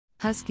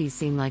Huskies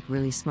seem like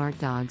really smart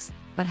dogs,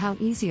 but how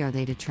easy are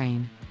they to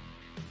train?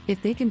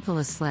 If they can pull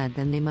a sled,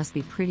 then they must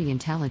be pretty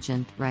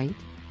intelligent, right?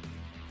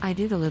 I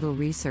did a little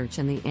research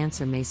and the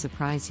answer may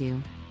surprise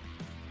you.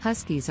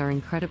 Huskies are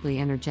incredibly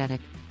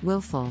energetic,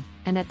 willful,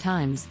 and at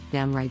times,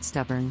 downright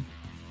stubborn.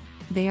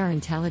 They are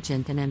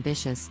intelligent and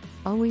ambitious,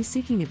 always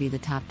seeking to be the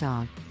top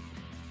dog.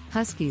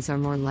 Huskies are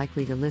more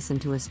likely to listen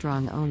to a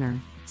strong owner,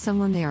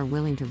 someone they are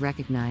willing to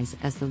recognize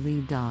as the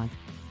lead dog.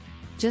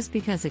 Just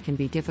because it can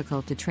be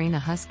difficult to train a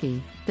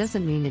husky,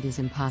 doesn't mean it is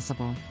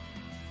impossible.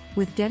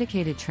 With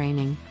dedicated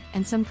training,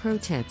 and some pro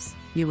tips,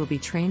 you will be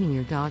training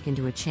your dog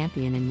into a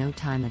champion in no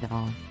time at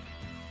all.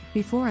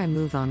 Before I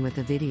move on with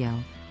the video,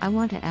 I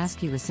want to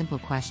ask you a simple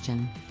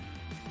question.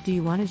 Do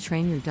you want to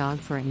train your dog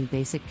for any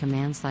basic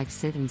commands like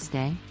sit and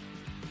stay?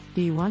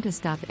 Do you want to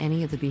stop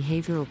any of the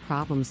behavioral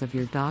problems of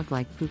your dog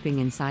like pooping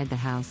inside the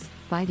house,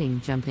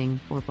 biting, jumping,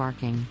 or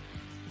barking?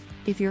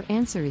 If your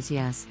answer is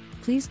yes,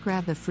 please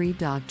grab the free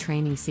Dog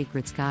Training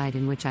Secrets guide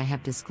in which I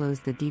have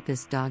disclosed the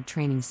deepest dog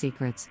training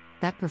secrets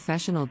that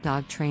professional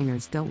dog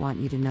trainers don't want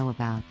you to know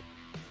about.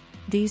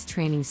 These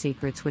training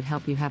secrets would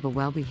help you have a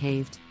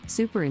well-behaved,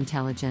 super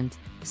intelligent,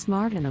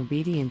 smart and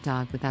obedient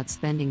dog without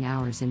spending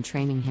hours in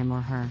training him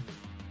or her.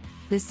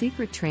 The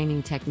Secret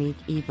Training Technique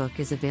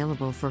ebook is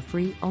available for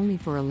free only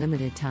for a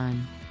limited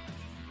time.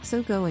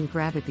 So go and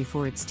grab it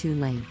before it's too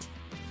late.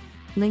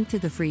 Link to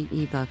the free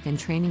ebook and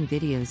training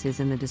videos is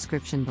in the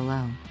description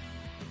below.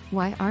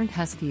 Why aren't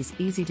Huskies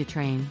easy to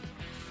train?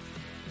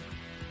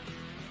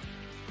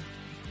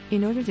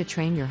 In order to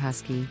train your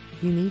Husky,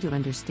 you need to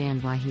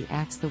understand why he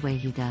acts the way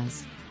he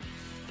does.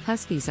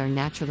 Huskies are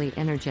naturally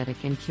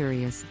energetic and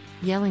curious.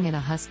 Yelling at a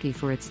Husky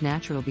for its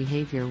natural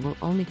behavior will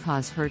only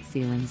cause hurt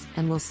feelings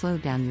and will slow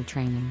down your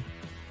training.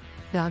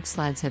 Dog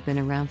sleds have been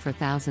around for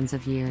thousands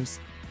of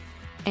years.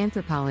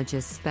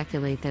 Anthropologists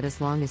speculate that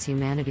as long as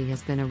humanity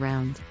has been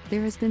around,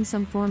 there has been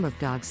some form of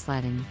dog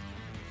sledding.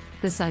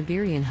 The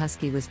Siberian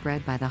Husky was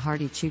bred by the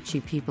hardy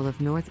Chukchi people of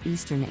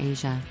northeastern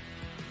Asia.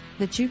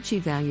 The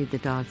Chukchi valued the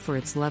dog for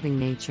its loving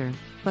nature,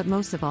 but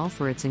most of all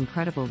for its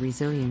incredible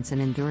resilience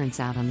and endurance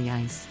out on the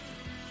ice.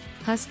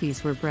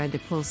 Huskies were bred to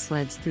pull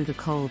sleds through the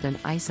cold and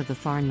ice of the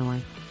far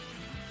north.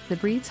 The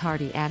breed's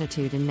hardy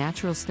attitude and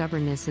natural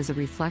stubbornness is a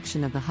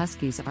reflection of the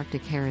Husky's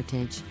Arctic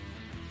heritage.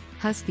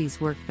 Huskies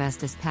work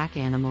best as pack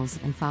animals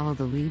and follow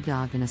the lead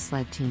dog in a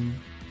sled team.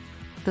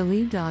 The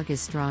lead dog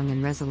is strong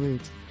and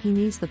resolute. He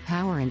needs the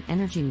power and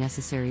energy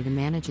necessary to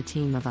manage a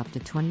team of up to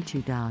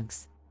 22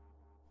 dogs.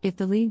 If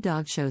the lead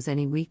dog shows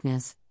any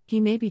weakness, he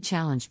may be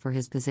challenged for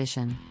his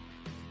position.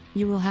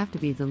 You will have to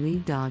be the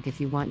lead dog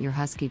if you want your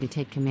Husky to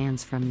take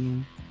commands from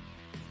you.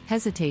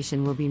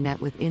 Hesitation will be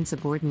met with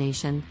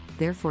insubordination,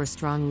 therefore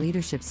strong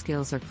leadership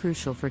skills are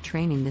crucial for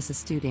training this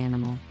astute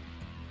animal.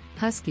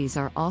 Huskies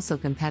are also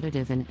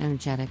competitive and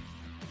energetic.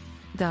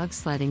 Dog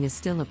sledding is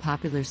still a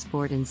popular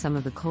sport in some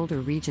of the colder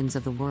regions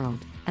of the world,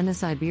 and the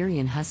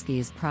Siberian Husky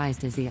is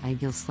prized as the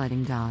ideal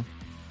sledding dog.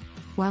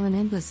 While an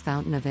endless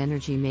fountain of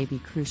energy may be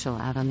crucial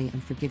out on the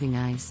unforgiving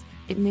ice,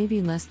 it may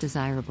be less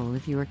desirable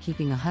if you are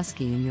keeping a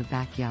Husky in your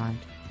backyard.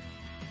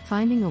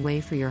 Finding a way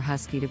for your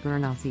Husky to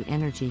burn off the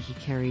energy he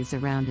carries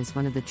around is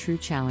one of the true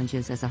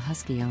challenges as a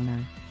Husky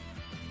owner.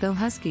 Though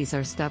Huskies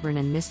are stubborn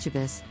and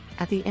mischievous,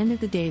 at the end of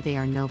the day they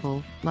are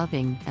noble,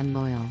 loving, and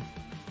loyal.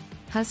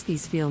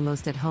 Huskies feel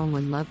most at home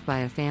when loved by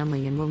a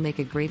family and will make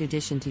a great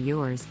addition to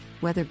yours,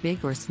 whether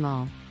big or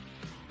small.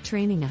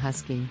 Training a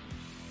Husky.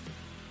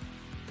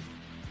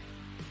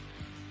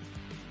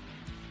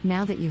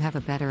 Now that you have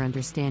a better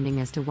understanding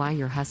as to why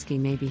your Husky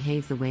may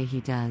behave the way he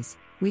does,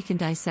 we can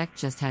dissect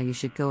just how you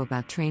should go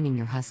about training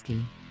your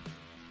Husky.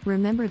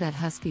 Remember that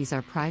Huskies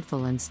are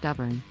prideful and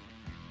stubborn.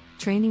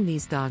 Training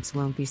these dogs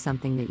won't be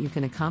something that you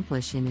can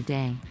accomplish in a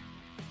day.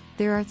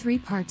 There are 3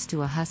 parts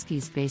to a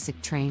Husky's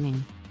basic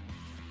training.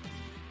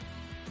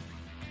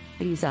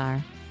 These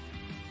are: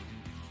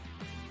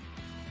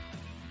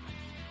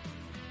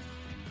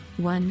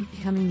 1.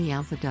 Becoming the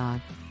alpha dog.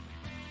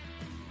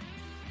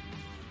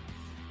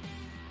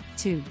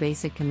 2.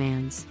 Basic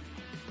commands.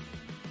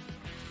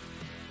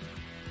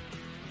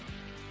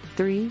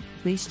 3.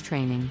 Leash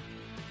training.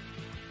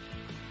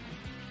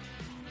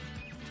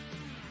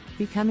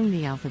 Becoming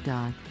the alpha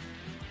dog.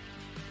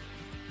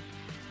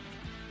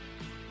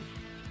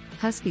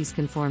 Huskies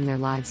conform their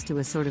lives to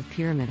a sort of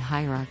pyramid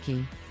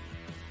hierarchy.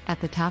 At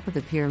the top of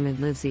the pyramid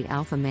lives the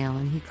alpha male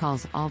and he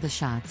calls all the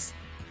shots.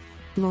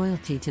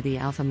 Loyalty to the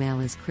alpha male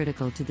is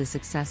critical to the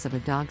success of a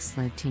dog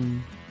sled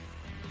team.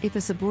 If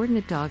a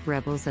subordinate dog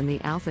rebels and the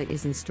alpha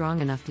isn't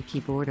strong enough to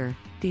keep order,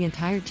 the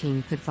entire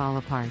team could fall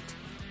apart.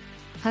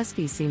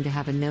 Huskies seem to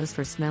have a nose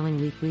for smelling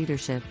weak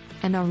leadership,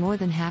 and are more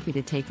than happy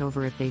to take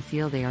over if they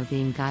feel they are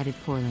being guided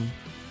poorly.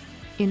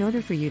 In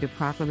order for you to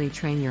properly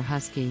train your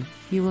Husky,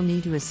 you will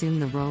need to assume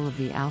the role of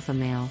the alpha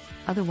male,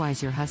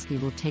 otherwise your Husky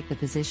will take the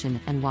position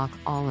and walk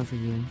all over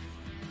you.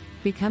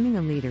 Becoming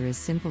a leader is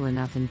simple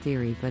enough in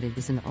theory, but it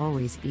isn't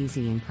always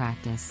easy in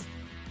practice.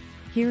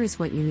 Here is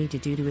what you need to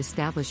do to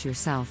establish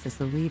yourself as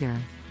the leader.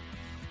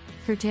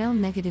 Curtail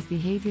negative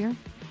behavior.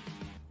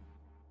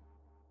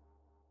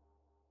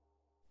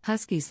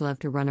 Huskies love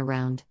to run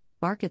around,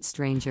 bark at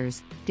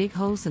strangers, dig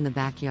holes in the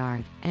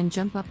backyard, and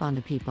jump up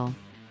onto people.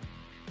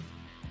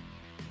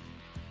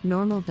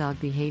 Normal dog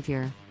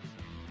behavior.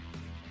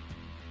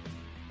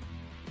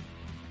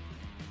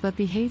 But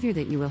behavior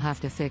that you will have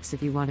to fix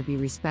if you want to be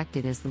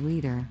respected as the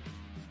leader.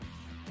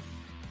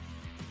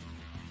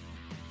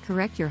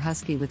 Correct your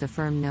husky with a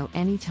firm no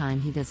anytime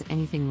he does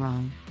anything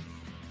wrong.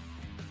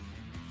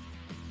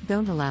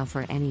 Don't allow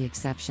for any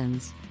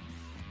exceptions.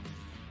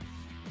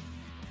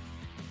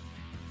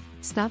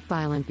 Stop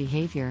violent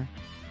behavior.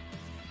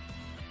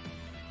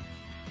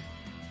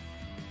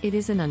 It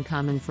isn't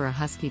uncommon for a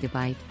husky to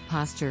bite,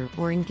 posture,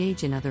 or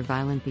engage in other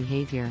violent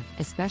behavior,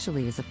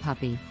 especially as a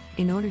puppy,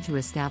 in order to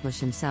establish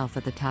himself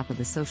at the top of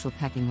the social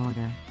pecking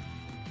order.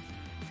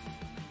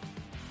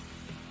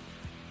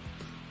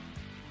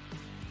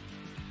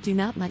 Do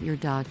not let your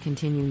dog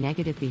continue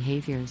negative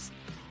behaviors.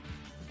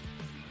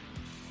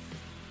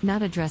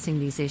 Not addressing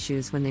these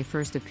issues when they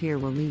first appear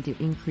will lead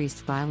to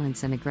increased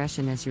violence and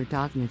aggression as your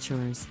dog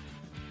matures.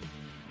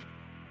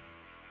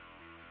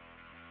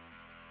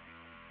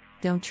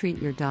 Don't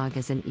treat your dog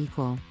as an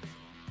equal.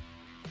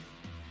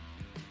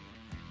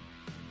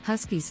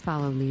 Huskies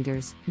follow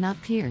leaders,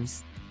 not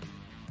peers.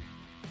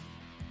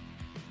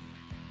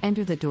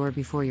 Enter the door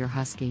before your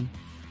husky.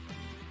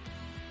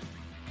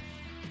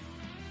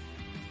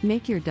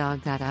 Make your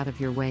dog get out of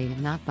your way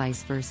and not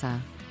vice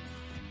versa.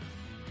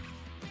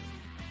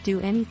 Do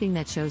anything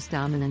that shows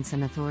dominance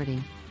and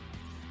authority.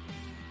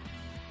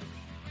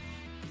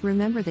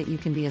 Remember that you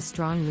can be a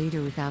strong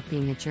leader without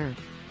being a jerk.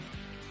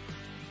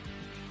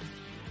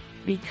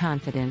 Be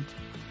confident.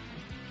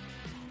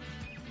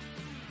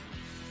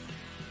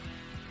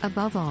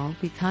 Above all,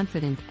 be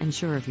confident and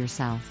sure of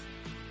yourself.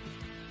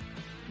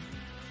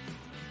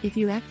 If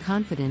you act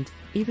confident,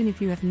 even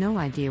if you have no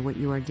idea what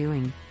you are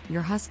doing,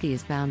 your husky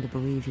is bound to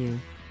believe you,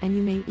 and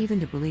you may even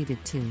to believe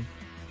it too.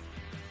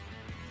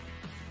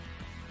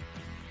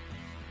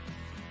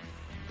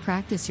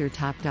 Practice your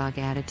top dog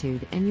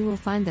attitude and you will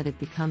find that it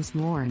becomes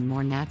more and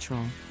more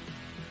natural.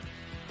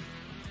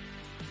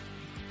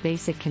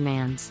 Basic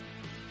commands.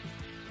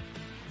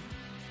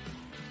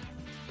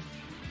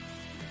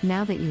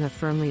 Now that you have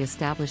firmly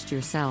established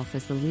yourself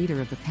as the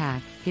leader of the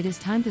pack, it is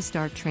time to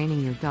start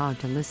training your dog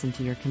to listen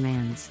to your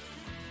commands.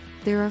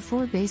 There are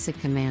 4 basic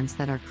commands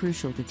that are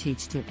crucial to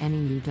teach to any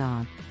new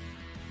dog.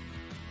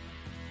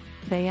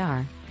 They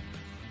are: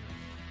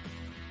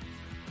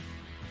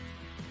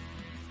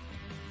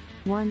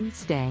 1.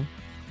 Stay.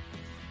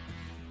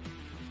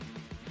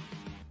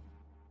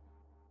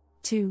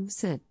 2.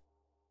 Sit.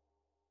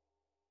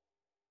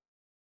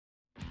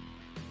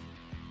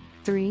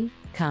 3.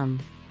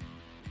 Come.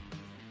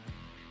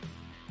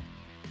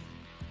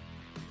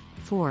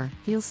 4.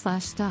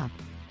 Heel/stop.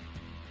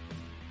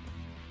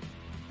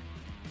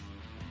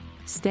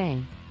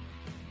 Stay.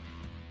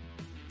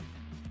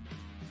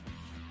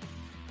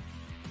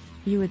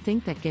 You would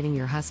think that getting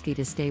your husky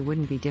to stay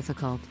wouldn't be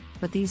difficult,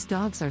 but these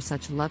dogs are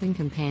such loving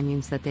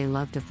companions that they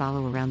love to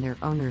follow around their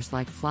owners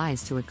like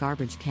flies to a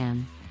garbage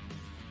can.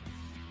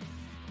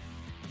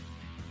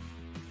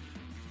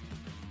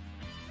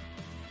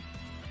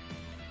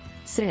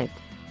 Sit.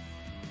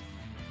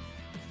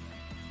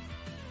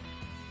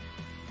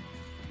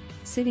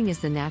 Sitting is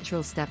the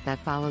natural step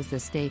that follows the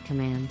stay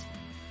command.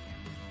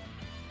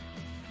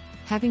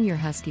 Having your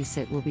husky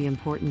sit will be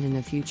important in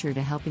the future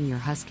to helping your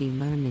husky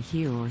learn the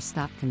heel or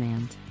stop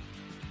command.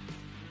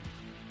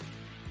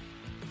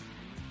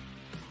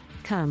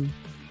 Come.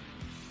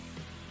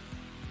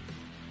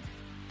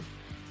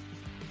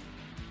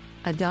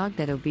 A dog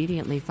that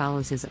obediently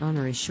follows his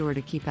owner is sure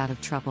to keep out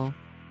of trouble.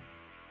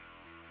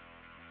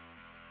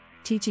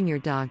 Teaching your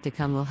dog to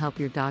come will help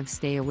your dog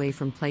stay away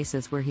from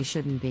places where he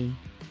shouldn't be.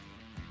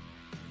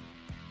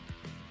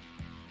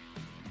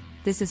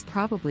 This is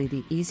probably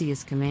the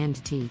easiest command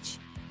to teach.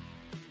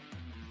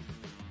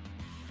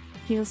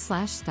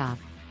 Heel/stop.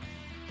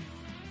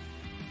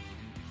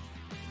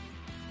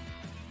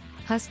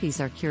 Huskies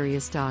are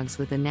curious dogs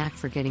with a knack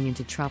for getting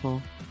into trouble.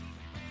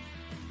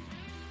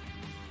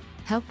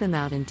 Help them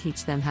out and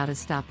teach them how to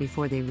stop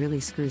before they really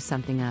screw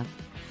something up.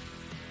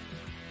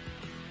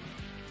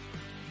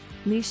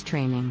 Leash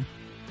training.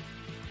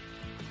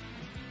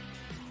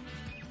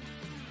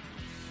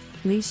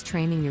 Leash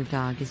training your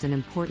dog is an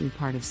important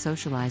part of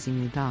socializing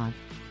your dog.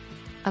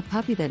 A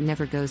puppy that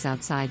never goes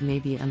outside may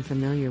be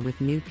unfamiliar with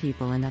new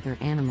people and other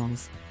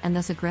animals, and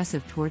thus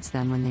aggressive towards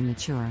them when they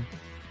mature.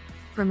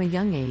 From a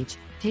young age,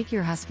 take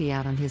your husky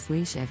out on his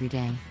leash every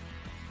day.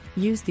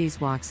 Use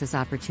these walks as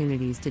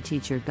opportunities to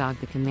teach your dog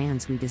the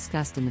commands we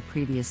discussed in the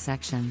previous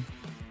section.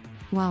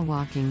 While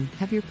walking,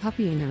 have your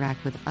puppy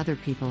interact with other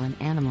people and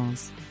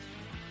animals.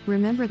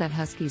 Remember that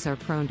huskies are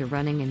prone to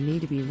running and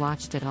need to be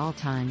watched at all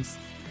times.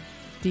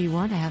 Do you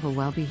want to have a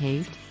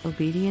well-behaved,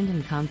 obedient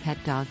and calm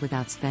pet dog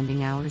without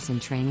spending hours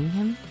in training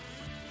him?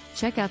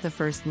 Check out the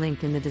first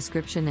link in the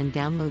description and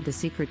download the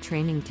Secret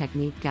Training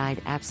Technique Guide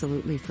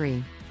absolutely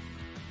free.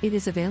 It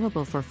is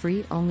available for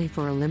free only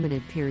for a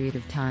limited period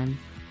of time.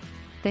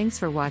 Thanks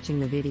for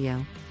watching the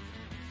video.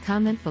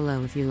 Comment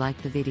below if you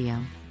liked the video.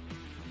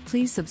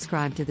 Please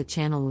subscribe to the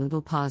channel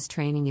Little Paws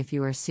Training if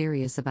you are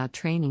serious about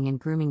training and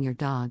grooming your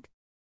dog.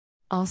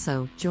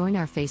 Also, join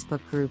our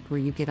Facebook group where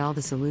you get all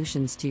the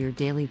solutions to your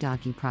daily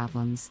doggy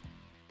problems.